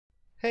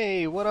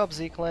Hey, what up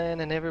Z-Clan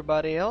and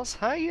everybody else?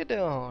 How you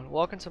doing?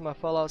 Welcome to my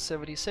Fallout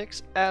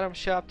 76 Atom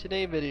Shop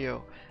Today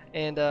video.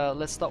 And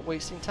let's stop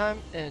wasting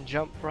time and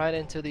jump right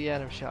into the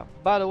Atom Shop.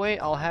 By the way,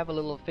 I'll have a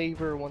little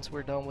favor once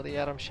we're done with the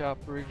Atom Shop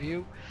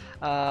review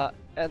on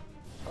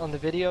the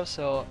video,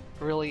 so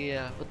really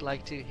would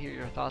like to hear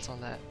your thoughts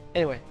on that.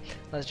 Anyway,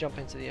 let's jump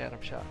into the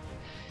Atom Shop.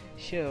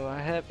 So, I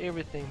have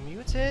everything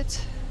muted.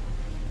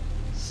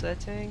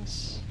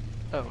 Settings.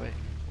 Oh wait,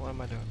 what am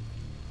I doing?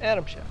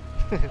 Atom Shop.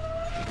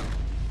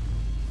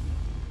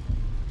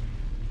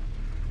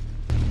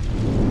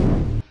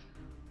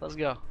 Let's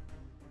go.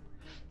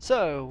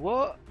 So,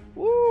 what?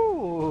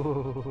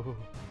 Woo!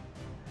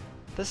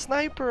 The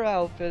sniper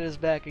outfit is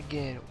back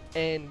again.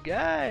 And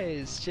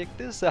guys, check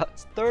this out.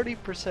 It's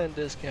 30%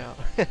 discount.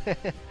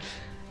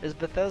 Is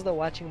Bethesda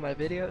watching my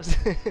videos?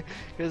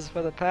 Because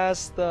for the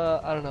past,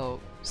 I don't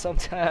know,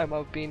 sometime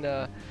I've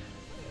been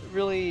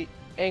really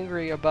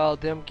angry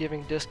about them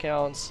giving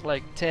discounts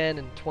like 10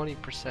 and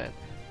 20%.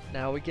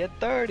 Now we get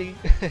 30.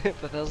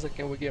 Bethesda,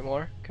 can we get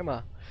more? Come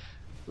on.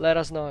 Let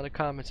us know in the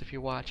comments if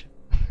you watch.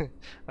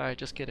 Alright,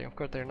 just kidding. Of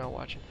course they're not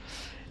watching.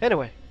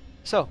 Anyway,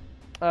 so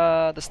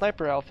the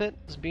sniper outfit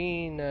has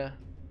been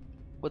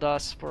with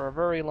us for a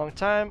very long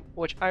time,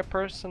 which I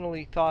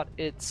personally thought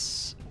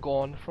it's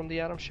gone from the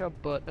Atom Shop,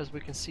 but as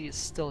we can see, it's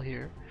still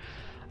here.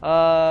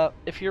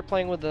 If you're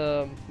playing with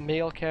a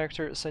male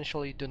character,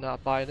 essentially do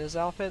not buy this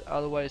outfit,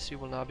 otherwise you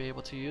will not be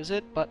able to use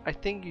it. But I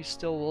think you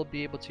still will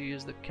be able to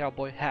use the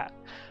cowboy hat.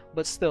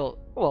 But still,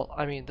 well,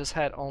 I mean this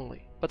hat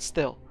only. But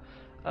still,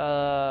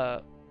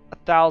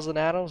 1,000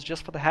 atoms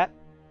just for the hat?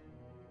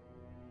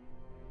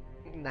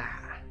 Nah.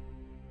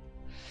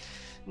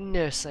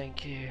 No,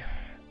 thank you.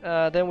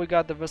 Then we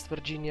got the West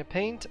Virginia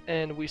paint,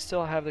 and we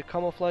still have the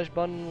camouflage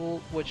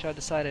bundle, which I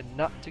decided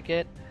not to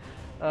get.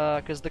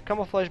 Because the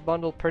camouflage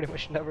bundle pretty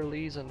much never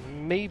leaves,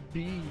 and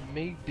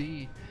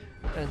maybe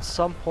at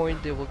some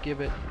point they will give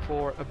it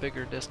for a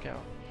bigger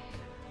discount.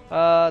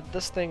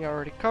 This thing I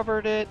already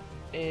covered it,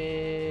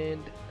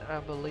 and I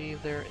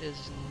believe there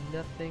is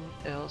nothing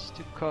else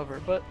to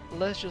cover. But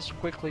let's just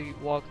quickly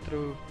walk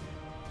through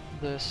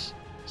this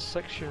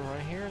section right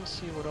here and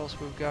see what else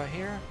we've got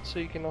here, so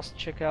you can also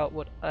check out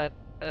what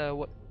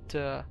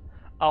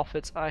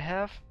outfits I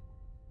have.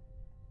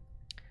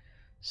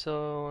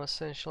 So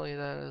essentially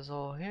that is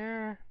all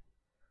here,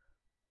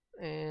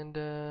 and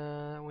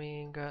we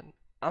ain't got.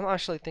 I'm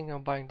actually thinking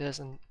of buying this,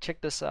 and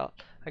check this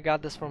out. I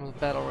got this from the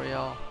Battle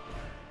Royale.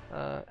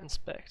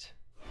 Inspect.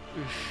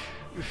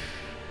 Oof,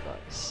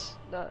 nice,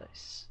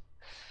 nice.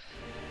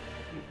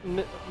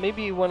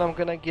 Maybe when I'm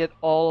gonna get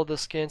all of the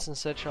skins and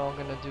such, I'm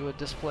gonna do a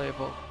display of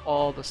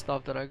all the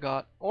stuff that I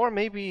got, or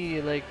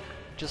maybe like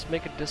just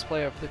make a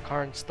display of the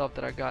current stuff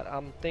that I got.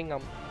 I think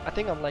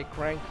I'm like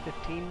rank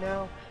 15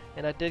 now.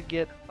 And I did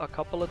get a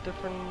couple of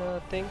different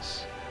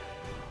things.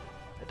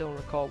 I don't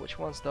recall which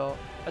ones though.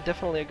 I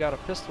definitely got a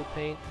pistol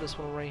paint, this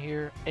one right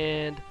here,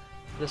 and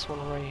this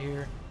one right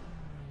here.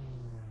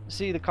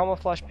 See, the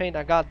camouflage paint,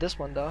 I got this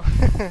one though.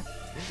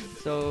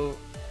 So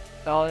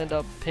I'll end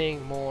up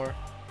paying more.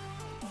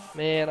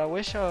 Man, I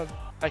wish I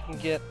can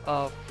get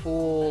a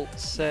full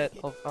set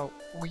of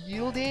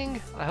wielding.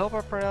 I hope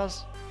I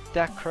pronounced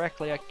that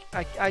correctly.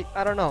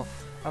 I don't know.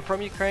 I'm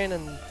from Ukraine,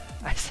 and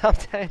I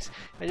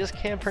just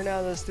can't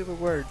pronounce that stupid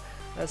word.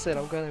 That's it.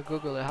 I'm gonna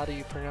Google it. How do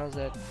you pronounce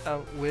that?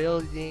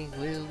 Wielding.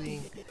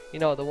 You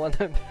know, the one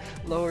that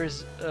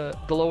lowers the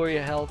lower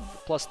your health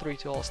 +3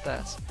 to all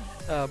stats,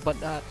 but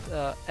not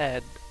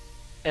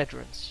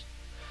Edrins.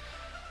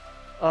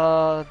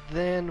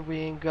 Then we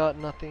ain't got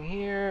nothing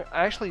here.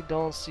 I actually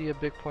don't see a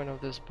big point of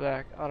this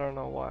back. I don't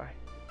know why.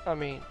 I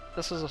mean,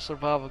 this is a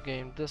survival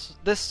game. This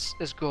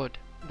is good.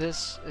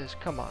 This is,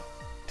 come on.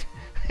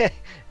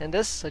 And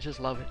this, I just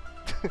love it.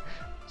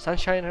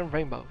 Sunshine and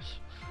rainbows.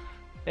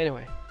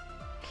 Anyway,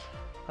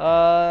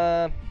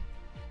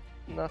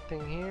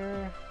 nothing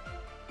here.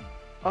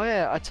 Oh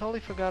yeah, I totally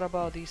forgot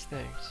about these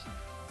things.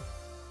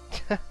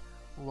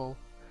 Lol.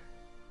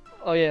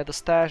 Oh yeah, the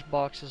stash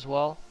box as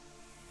well.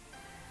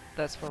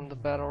 That's from the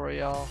Battle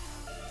Royale.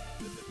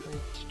 I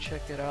need to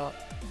check it out.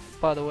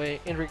 By the way,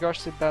 in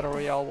regards to Battle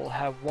Royale, we'll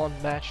have one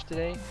match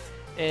today,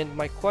 and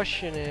my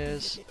question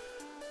is,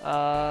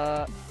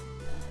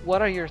 what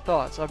are your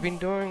thoughts?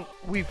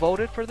 We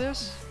voted for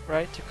this,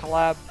 right? To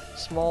collab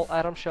small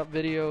Atom Shop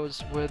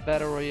videos with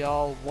Battle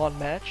Royale one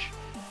match.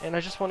 And I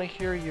just want to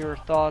hear your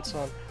thoughts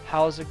on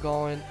how's it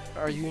going?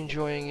 Are you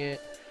enjoying it?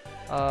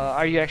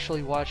 Are you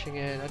actually watching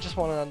it? I just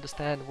want to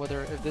understand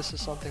whether if this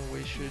is something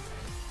we should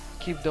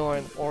keep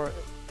doing, or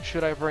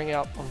should I bring it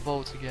up on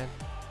votes again?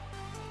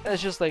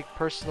 It's just like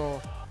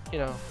personal, you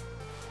know.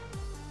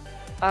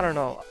 I don't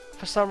know.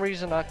 For some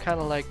reason I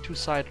kind of like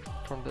two-sided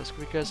from this,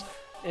 because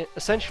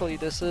essentially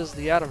this is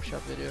the Atom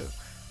Shop video,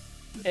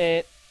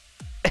 and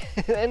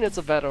and it's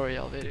a Battle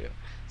Royale video,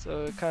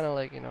 so kind of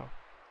like, you know.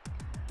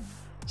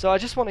 So I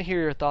just want to hear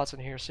your thoughts on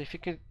here, so if you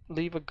could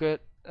leave a good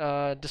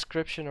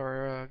description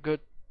or good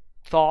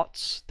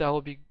thoughts, that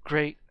would be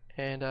great.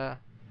 And I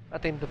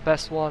think the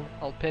best one,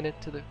 I'll pin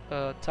it to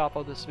the top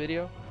of this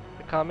video,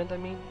 the comment I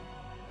mean.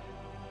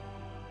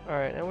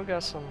 Alright, and we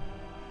got some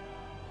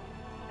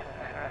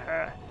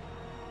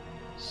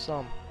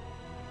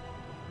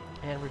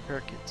and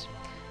repair kits.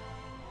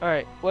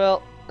 Alright,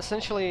 well,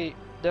 essentially,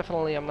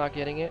 definitely I'm not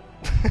getting it.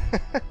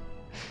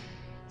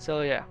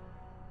 So yeah.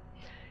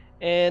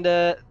 And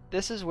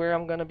this is where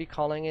I'm gonna be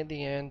calling it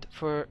the end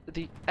for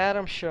the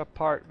Atom Shop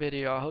part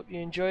video. I hope you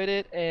enjoyed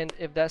it, and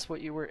if that's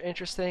what you were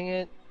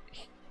interested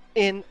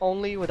in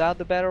only without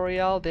the Battle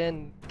Royale,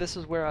 then this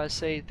is where I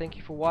say thank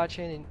you for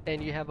watching,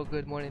 and you have a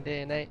good morning,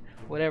 day, and night,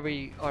 whatever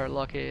you are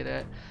located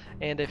at.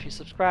 And if you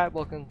subscribe,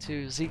 welcome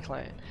to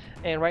Z-Clan.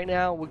 And right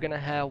now we're gonna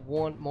have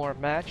one more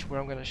match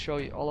where I'm gonna show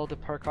you all of the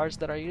perk cards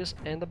that I use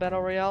in the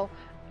Battle Royale,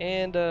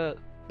 and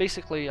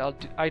basically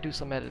I do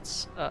some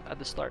edits at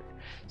the start.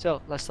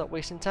 So let's stop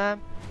wasting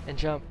time and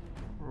jump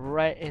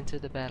right into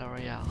the Battle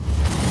Royale.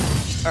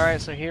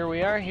 Alright, so here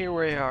we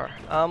are.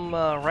 I'm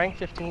rank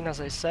 15 as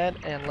I said,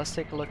 and let's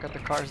take a look at the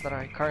cards that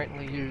I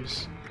currently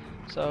use.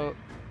 So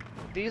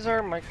these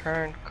are my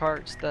current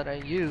cards that I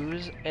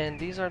use, and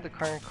these are the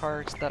current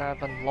cards that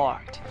I've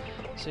unlocked.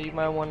 So you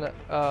might want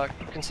to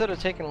consider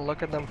taking a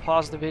look at them,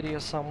 pause the video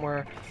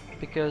somewhere,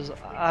 because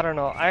I don't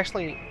know,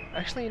 actually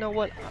you know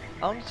what,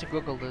 I'll need to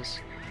Google this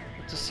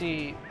to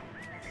see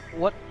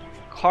what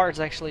cards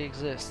actually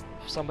exist.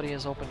 If somebody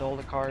has opened all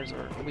the cards,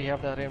 or we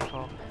have that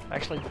info.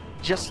 Actually,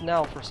 just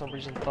now for some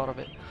reason thought of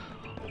it.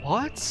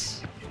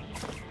 What?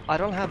 I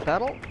don't have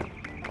battle?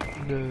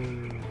 No.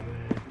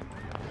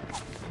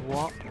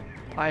 What?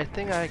 I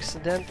think I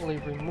accidentally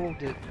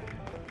removed it.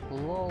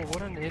 Lol,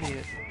 what an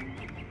idiot.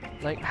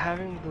 Like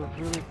having the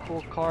really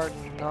cool card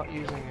and not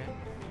using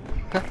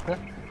it.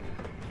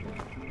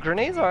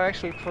 Grenades are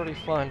actually pretty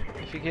fun.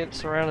 If you get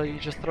surrounded, you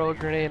just throw a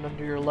grenade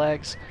under your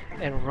legs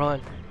and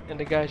run. And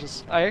the guy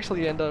just... I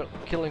actually end up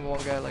killing one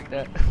guy like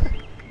that.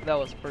 That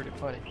was pretty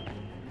funny.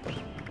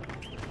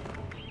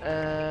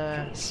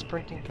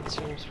 Sprinting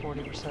consumes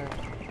 40%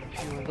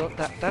 fuel.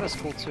 That is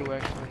cool too,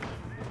 actually.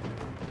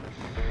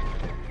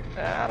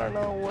 I don't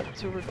know what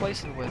to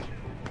replace it with.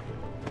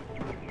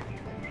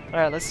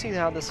 Alright, let's see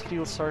how this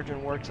field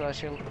sergeant works. I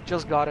actually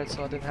just got it,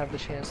 so I didn't have the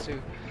chance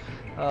to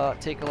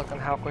take a look on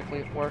how quickly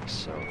it works,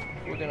 so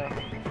we're gonna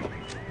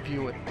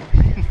view it.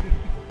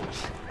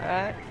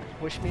 Alright,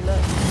 wish me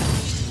luck.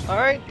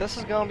 Alright, this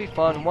is gonna be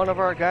fun. One of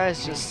our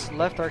guys just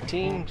left our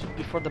team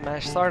before the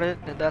match started,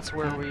 and that's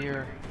where we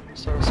are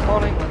sort of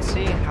spawning. Let's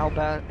see how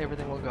bad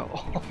everything will go.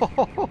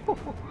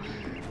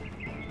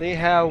 They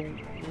have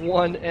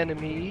one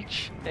enemy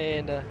each,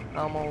 and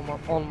I'm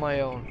on my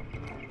own.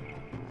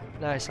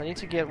 Nice, I need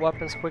to get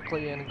weapons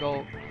quickly and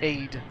go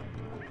aid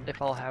if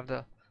I'll have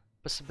the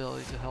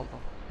possibility to help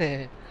them.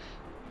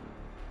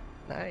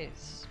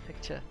 Nice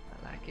picture, I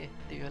like it.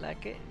 Do you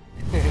like it?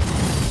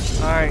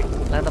 Alright,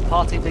 let the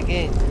party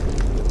begin.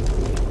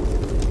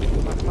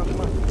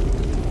 Come on.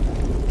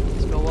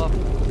 Let's go up.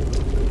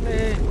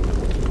 Hey.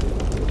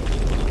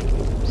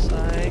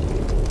 Psych.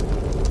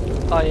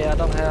 Oh yeah, I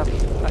don't have...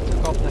 I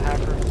took off the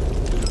hacker.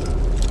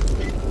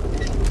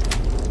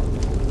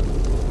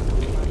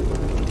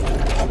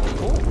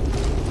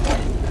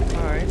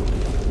 Alright.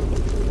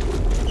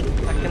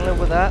 I can live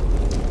with that.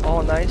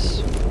 Oh,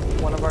 nice.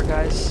 One of our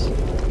guys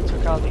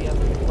took out the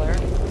enemy player.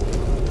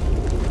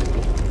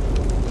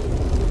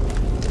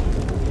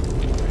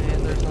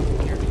 And there's nothing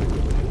here.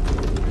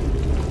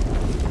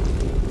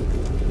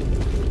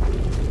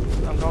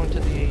 I'm going to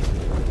the...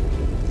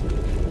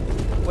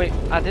 Wait,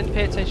 I didn't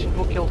pay attention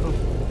who killed who.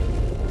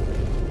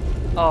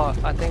 Oh,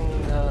 I think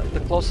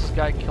the closest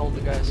guy killed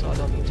the guy, so I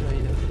don't need to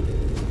aid him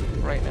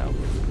right now.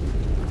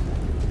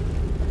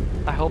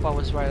 I hope I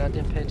was right, I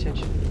didn't pay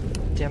attention.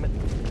 Damn it.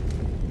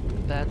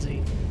 Bad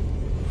Z.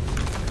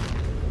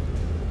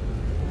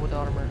 Wood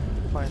armor.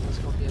 Fine, let's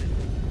go get it.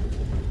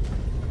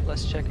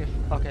 Let's check if...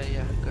 Okay,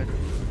 yeah, good.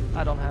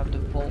 I don't have the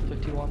Vol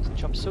 51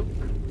 jumpsuit.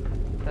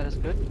 That is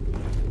good.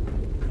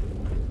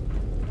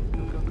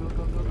 Go, go, go,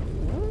 go, go.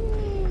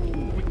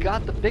 Ooh, we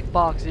got the big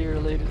box here,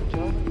 ladies and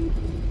gentlemen.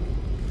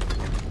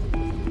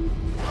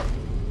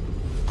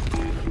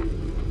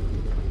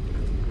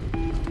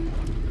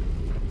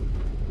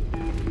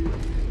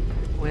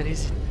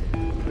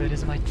 Where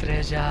is my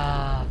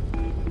treasure?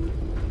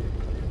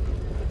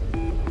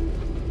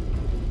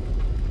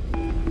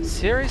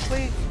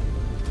 Seriously?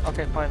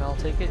 Okay, fine, I'll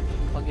take it.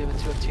 I'll give it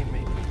to a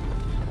teammate.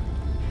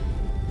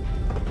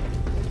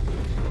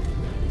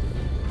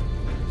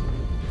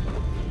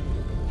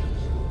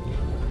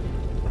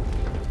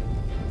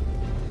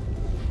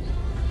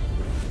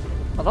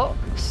 Although,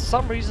 for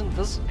some reason,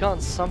 this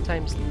gun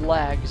sometimes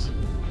lags,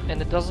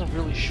 and it doesn't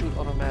really shoot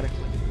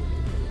automatically.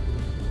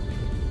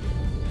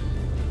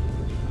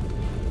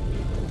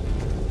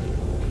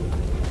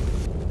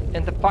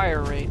 And the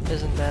fire rate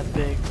isn't that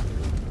big,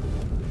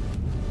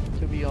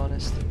 to be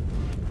honest.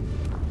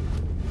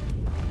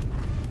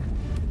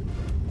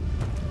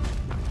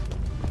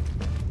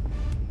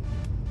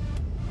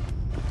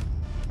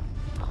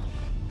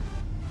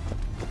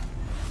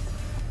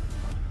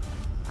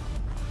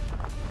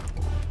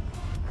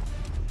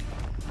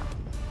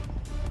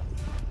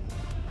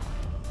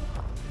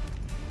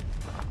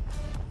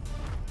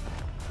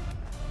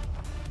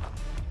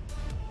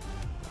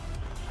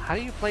 How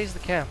do you place the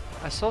camp?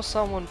 I saw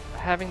someone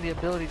having the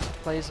ability to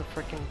place a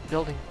freaking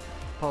building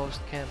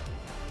post camp.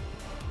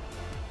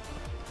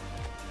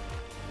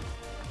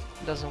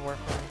 It doesn't work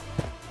for me.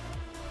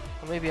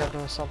 Or maybe I'm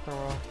doing something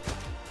wrong.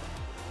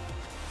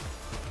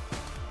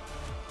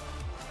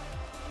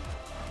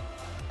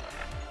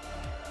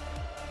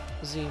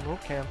 Zeno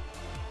camp.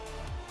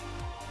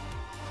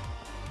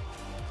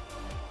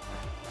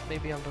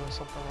 Maybe I'm doing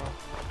something wrong.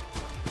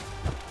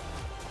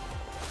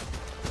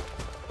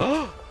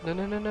 Oh! No,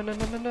 no, no, no, no,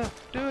 no, no, no.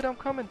 Dude, I'm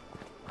coming.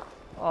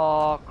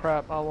 Oh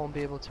crap, I won't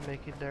be able to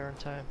make it there in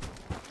time.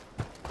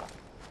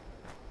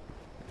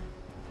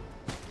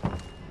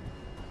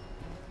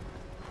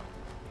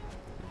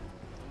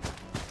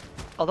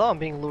 Although I'm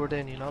being lured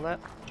in, you know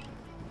that?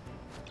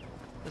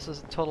 This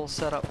is a total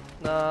setup.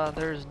 Nah,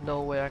 there's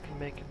no way I can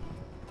make it.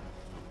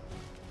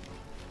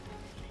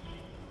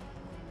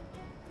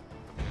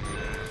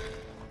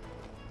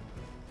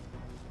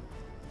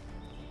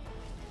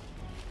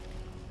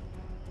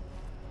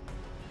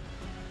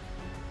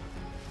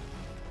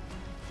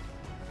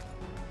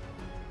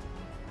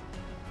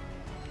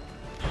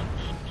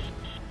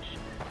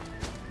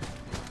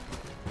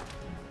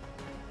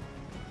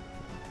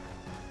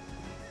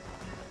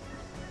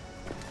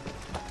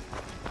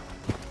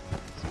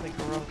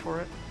 For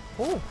it.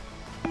 Oh!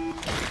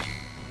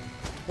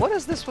 What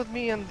is this with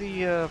me and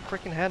the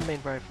freaking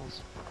handmade rifles?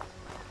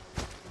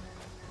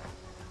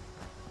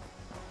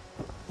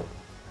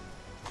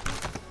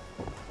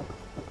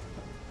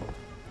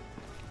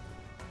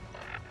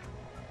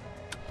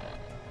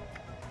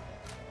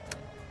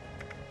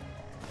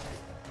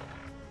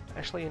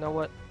 Actually, you know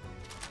what?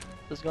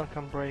 This gun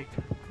can break,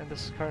 and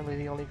this is currently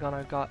the only gun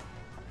I got.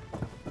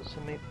 So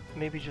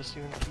maybe just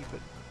even keep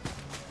it.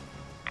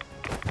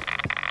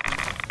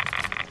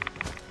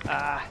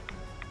 Ah,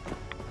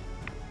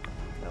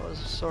 that was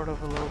sort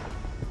of a little.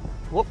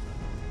 Whoop!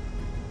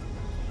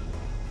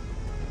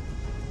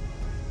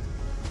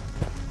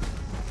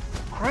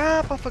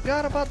 Crap! I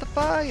forgot about the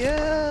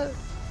fire.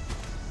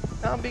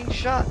 Now I'm being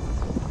shot.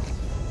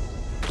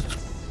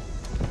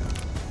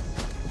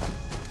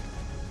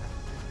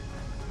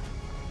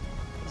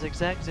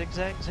 Zigzag,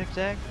 zigzag,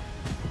 zigzag,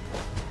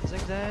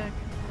 zigzag.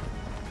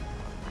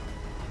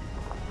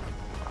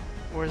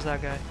 Where's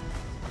that guy?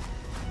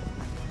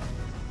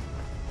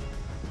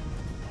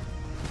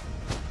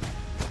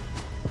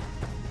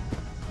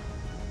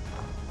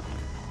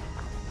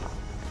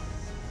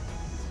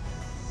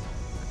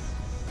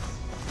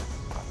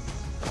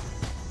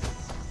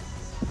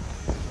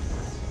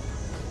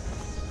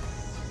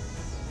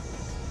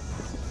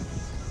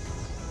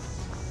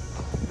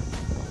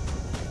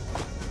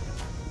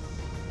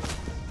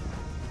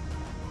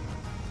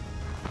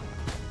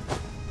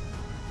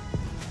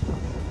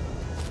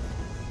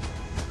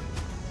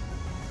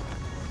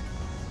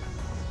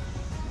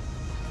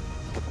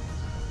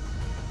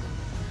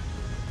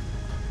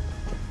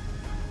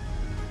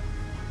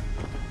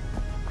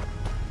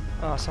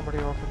 Oh, somebody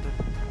opened it.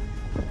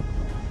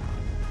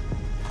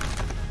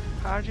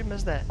 How'd you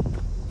miss that?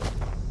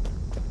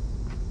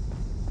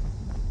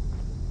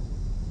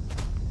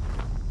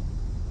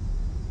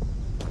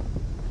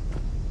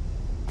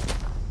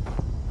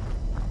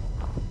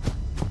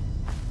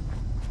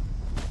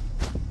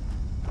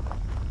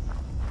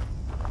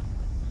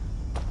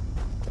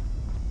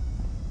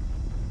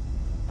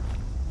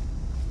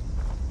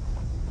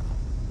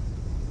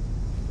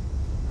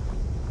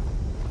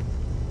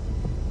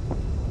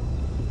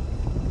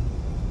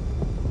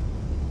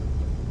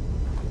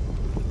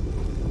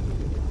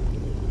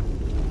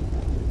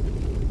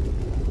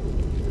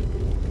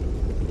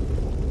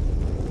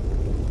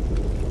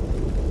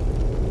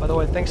 By the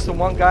way, thanks to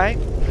one guy,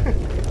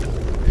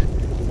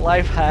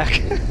 life hack,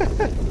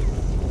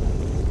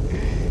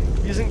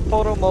 using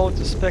photo mode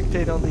to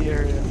spectate on the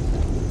area.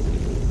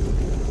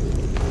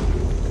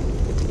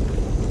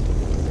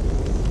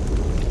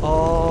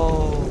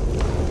 Oh,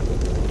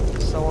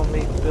 someone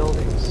made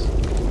buildings.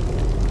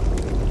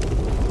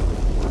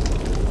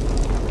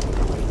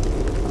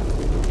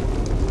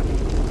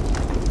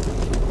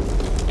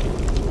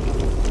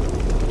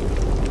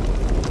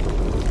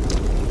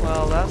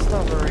 Well, that's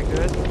not very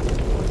good.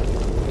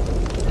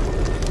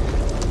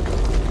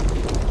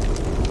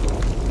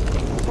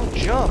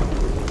 Jump!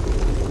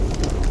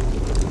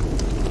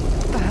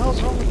 What the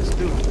hell's wrong with this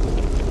dude?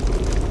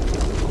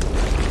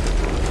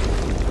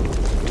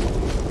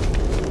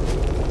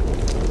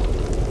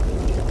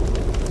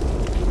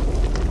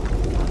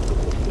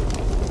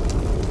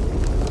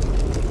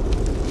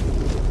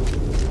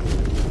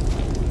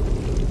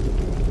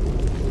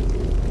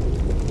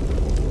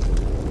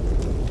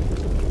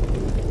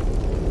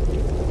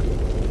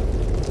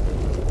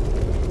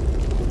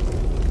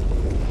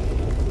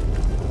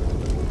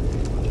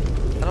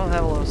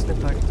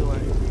 Impact, do I?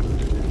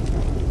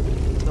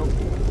 Nope.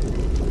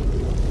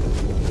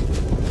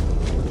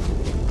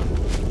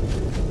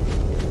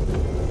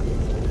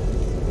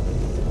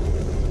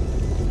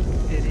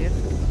 Idiot.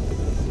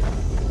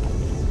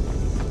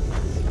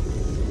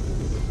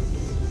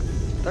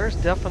 There's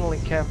definitely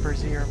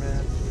campers here,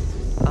 man.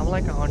 I'm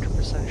like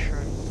 100%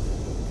 sure.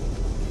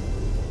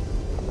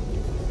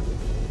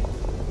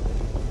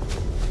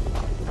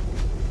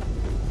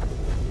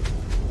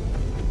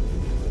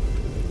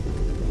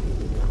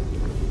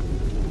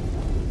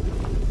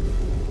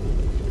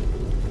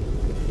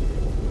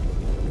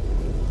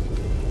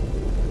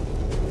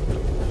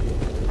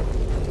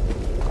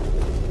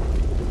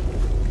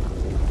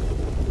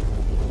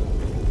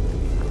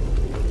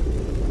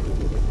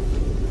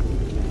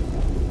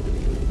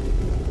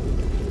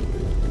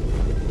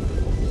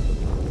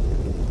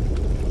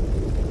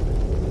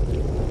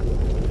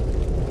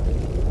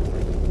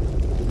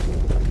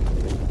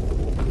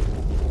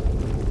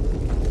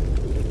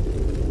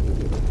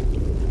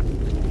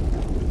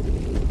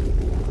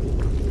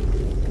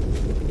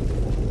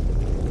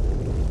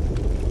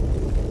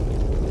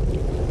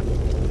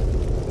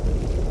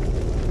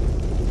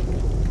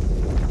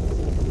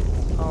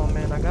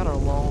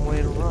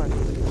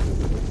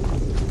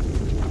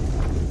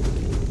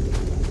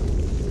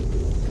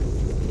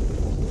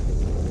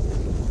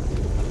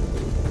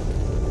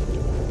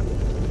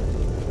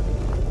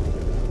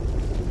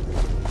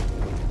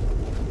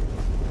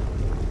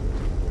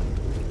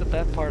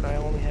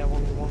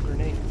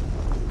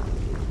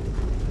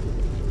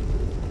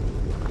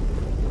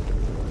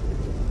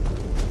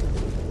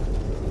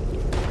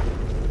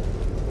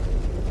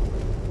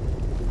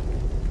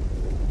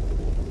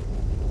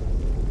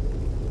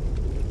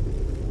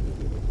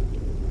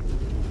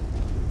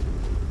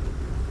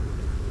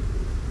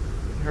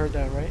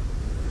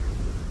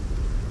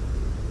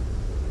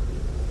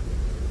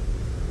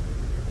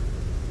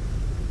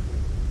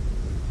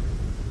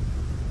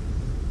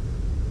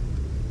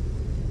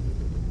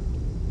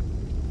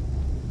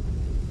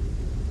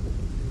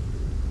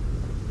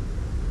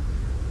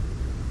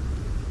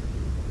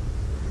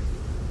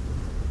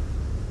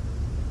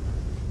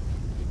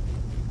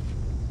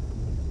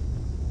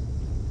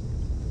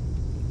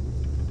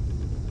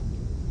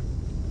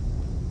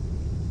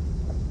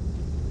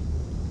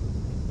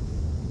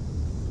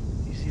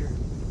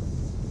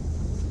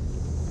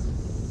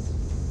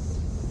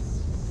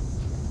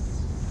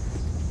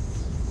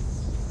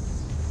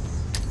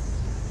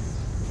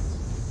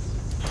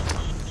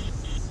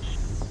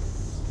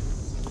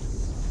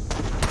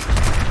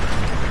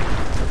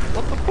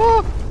 What the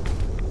fuck?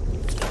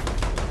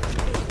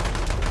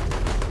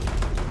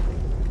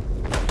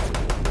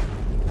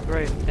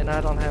 Great, and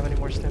I don't have any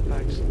more stim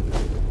packs.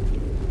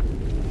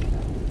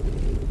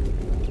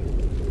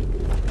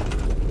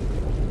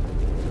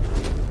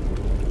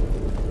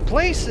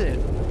 Place it!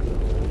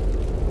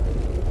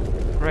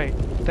 Great,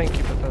 thank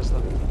you,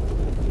 Bethesda.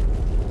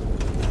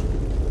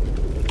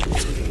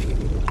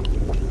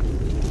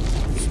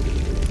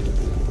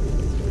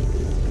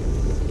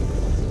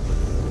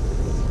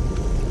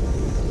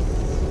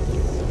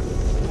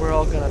 We're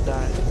all gonna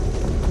die.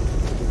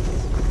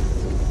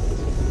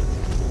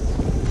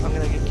 I'm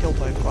gonna get killed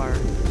by fire.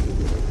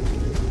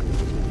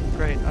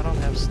 Great, I don't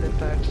have stim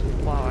packs.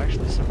 Wow, I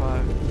actually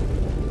survived.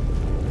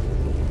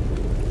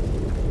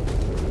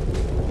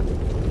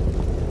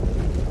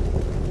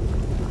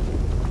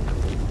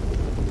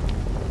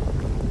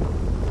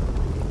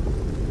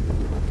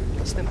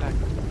 Stim pack.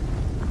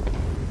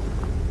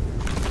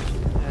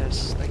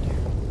 Yes, thank you.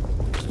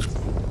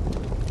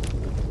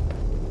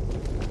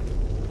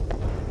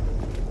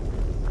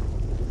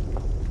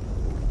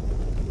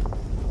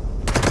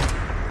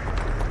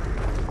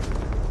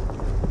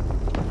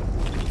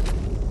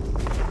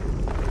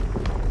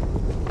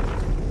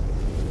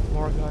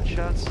 More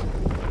gunshots.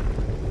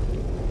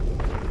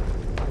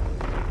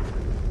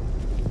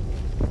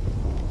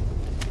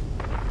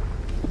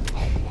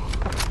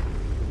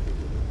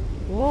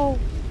 Whoa!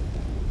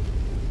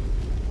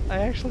 I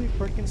actually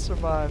freaking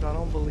survived. I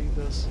don't believe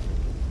this.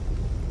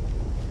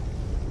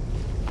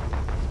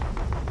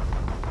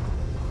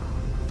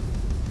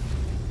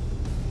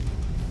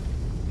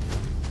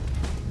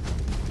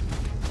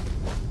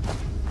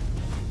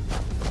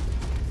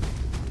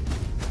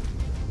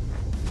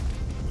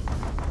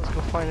 Let's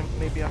go find him.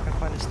 Maybe I can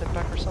find a stim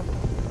pack or something.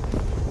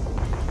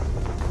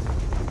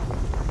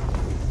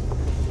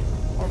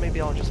 Or maybe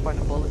I'll just find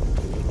a bullet.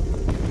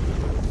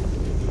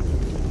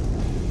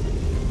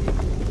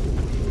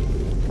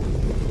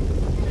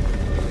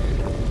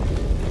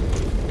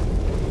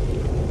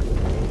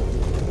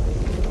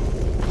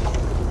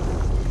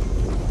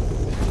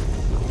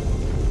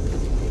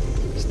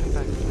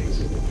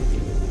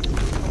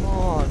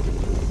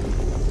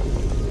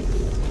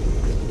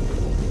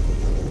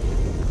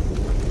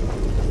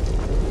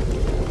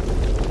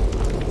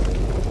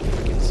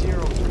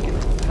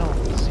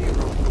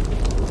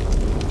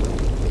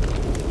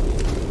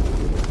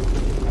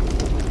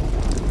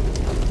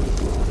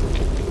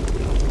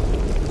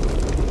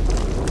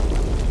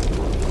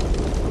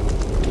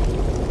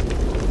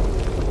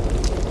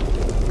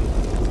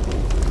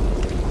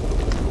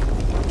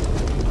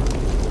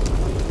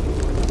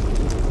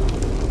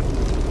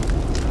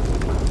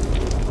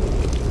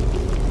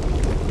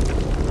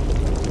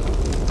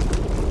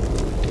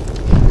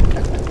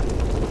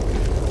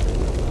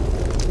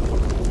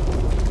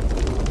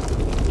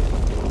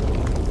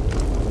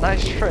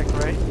 Nice trick,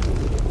 right?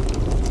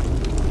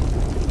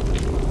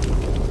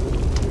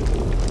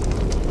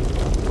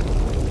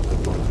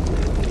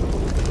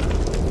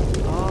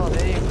 Oh,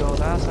 there you go.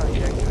 That's how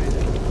you activate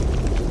it.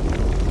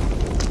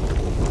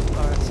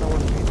 Alright,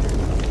 someone's been here.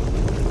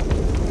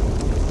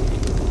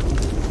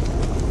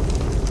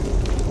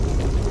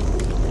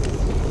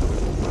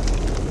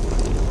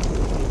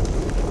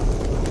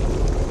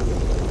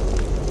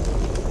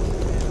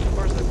 Of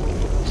course, they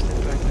will stay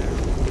back there.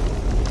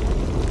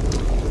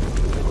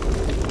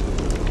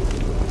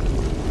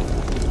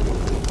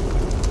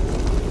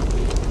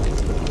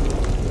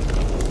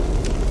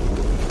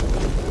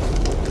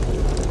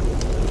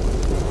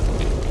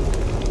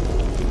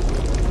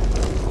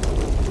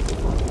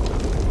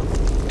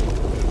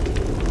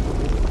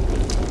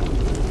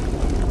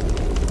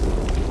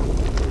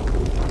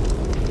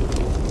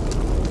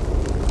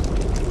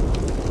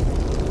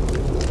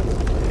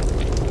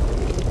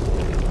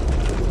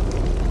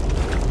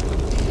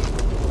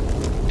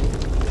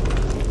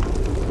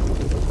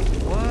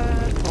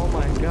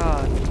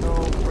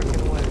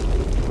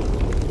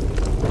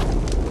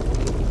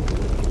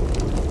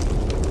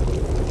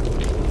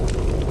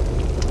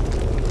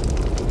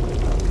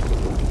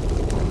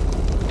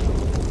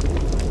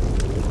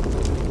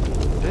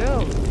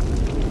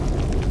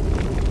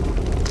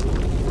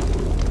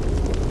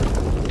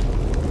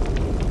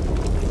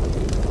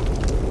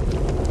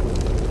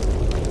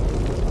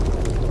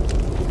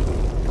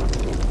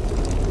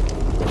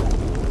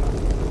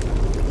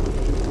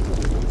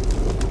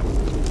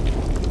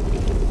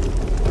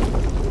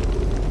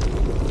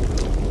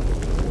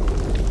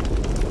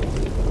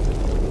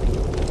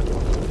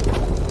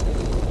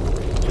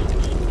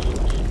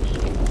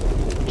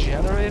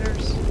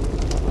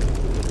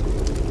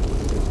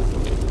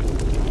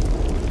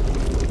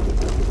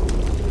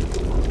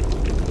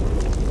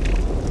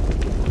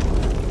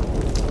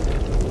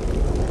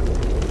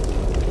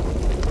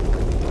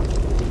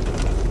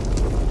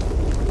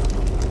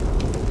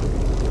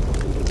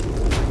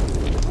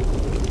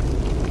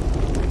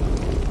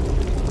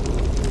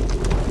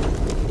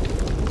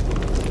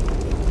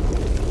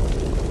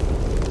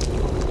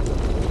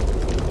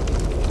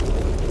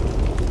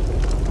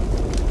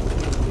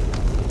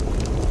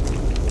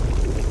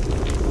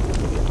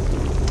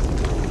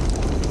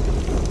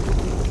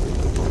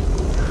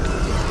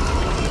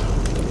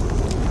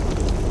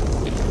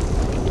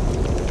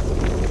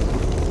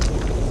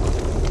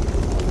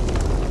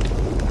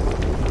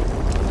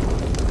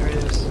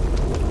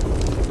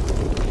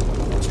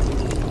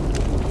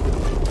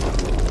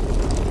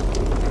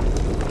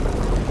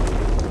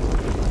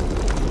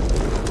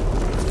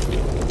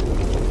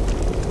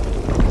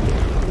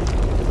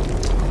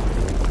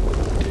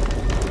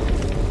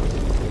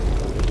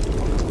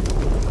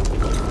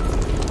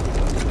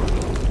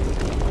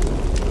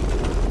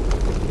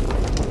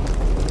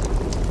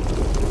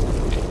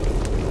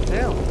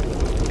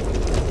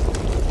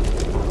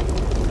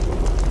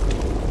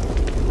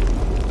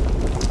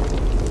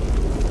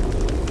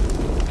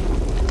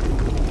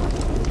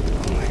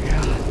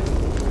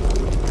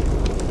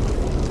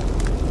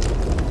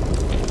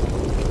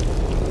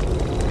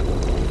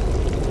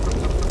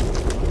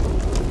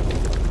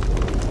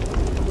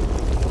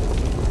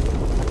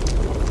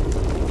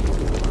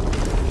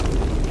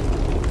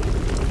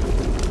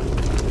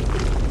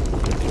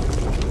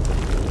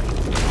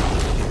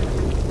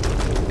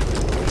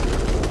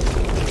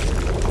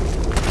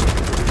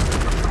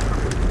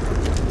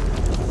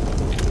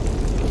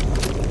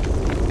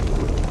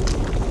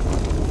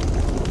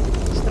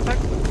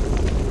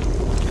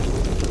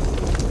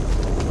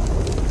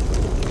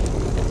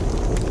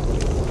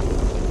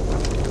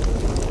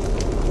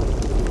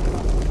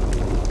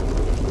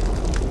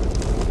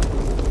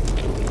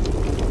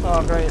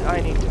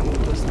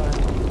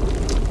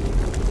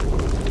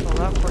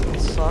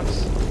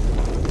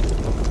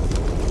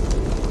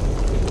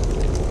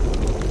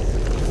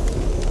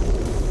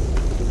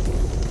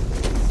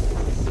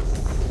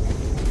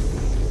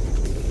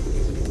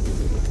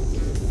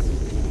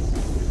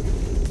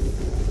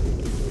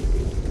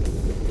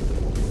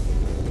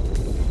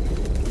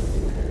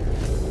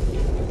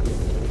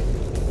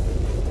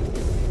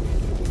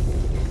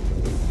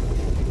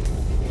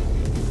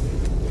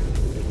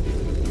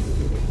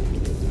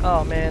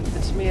 Oh man,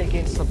 it's me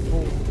against a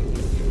full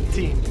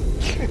team.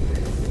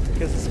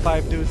 Because it's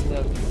 5 dudes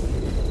left.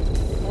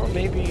 Or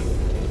maybe...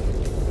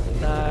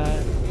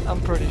 Nah,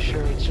 I'm pretty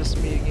sure it's just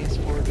me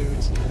against 4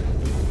 dudes.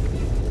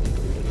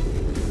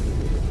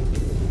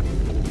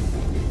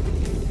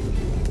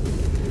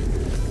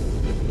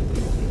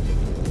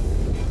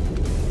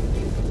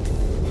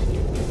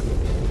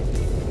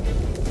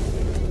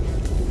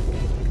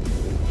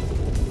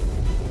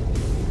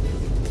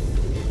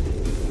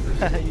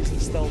 Using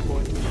stealth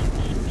boy.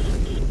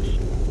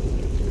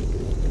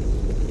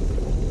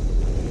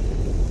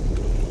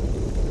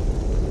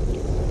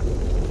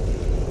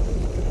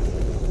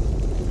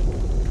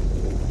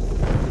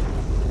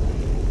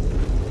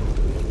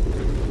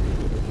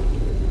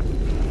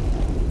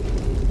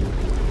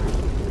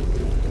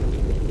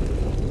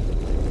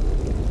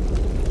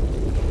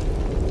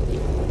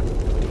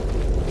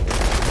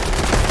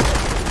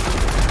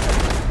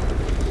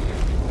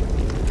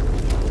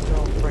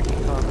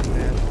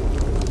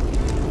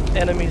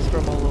 Enemies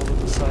from all over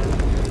the side.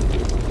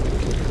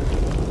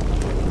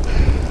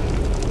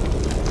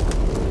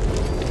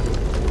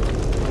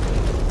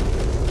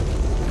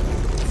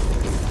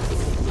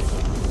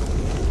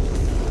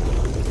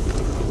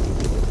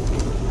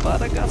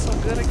 But I got some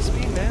good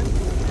XP, man.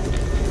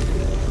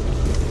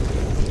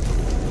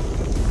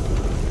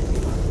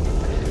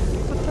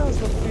 Sometimes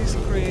the please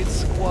create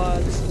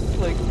squads,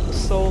 like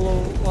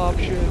solo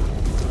option.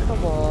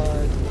 Come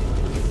on.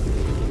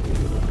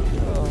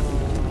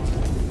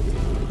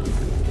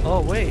 Oh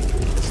wait,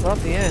 it's not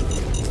the end.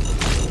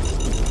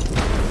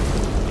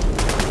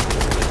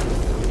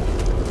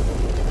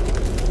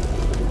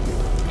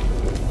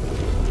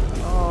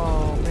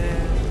 Oh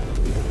man.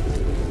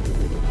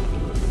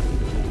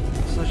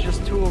 So it's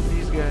just 2 of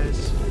these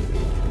guys.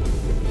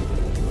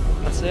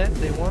 That's it?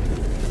 They won?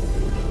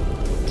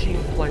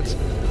 Team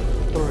placement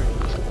 3.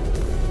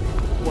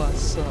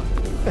 What's up?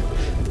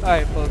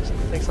 Alright folks,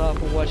 thanks a lot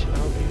for watching. I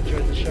hope you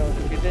enjoyed the show.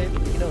 If you did,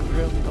 you know the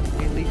drill. Don't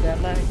forget to leave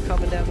that like,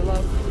 comment down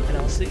below, and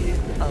I'll see you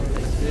on the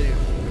next video.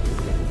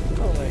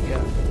 Oh my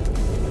god.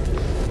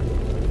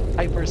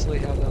 I personally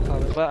have no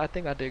comment, but I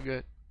think I did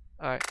good.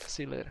 Alright,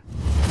 see you later.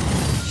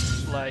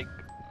 Like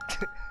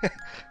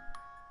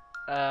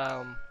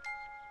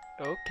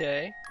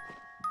okay.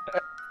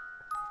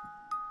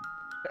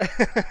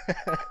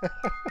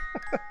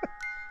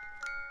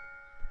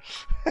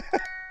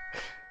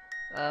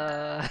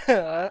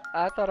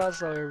 I thought I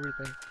saw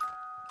everything.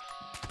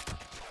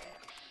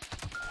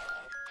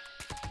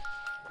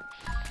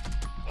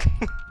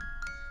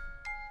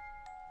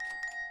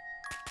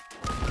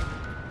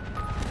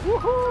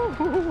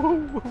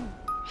 Woohoo!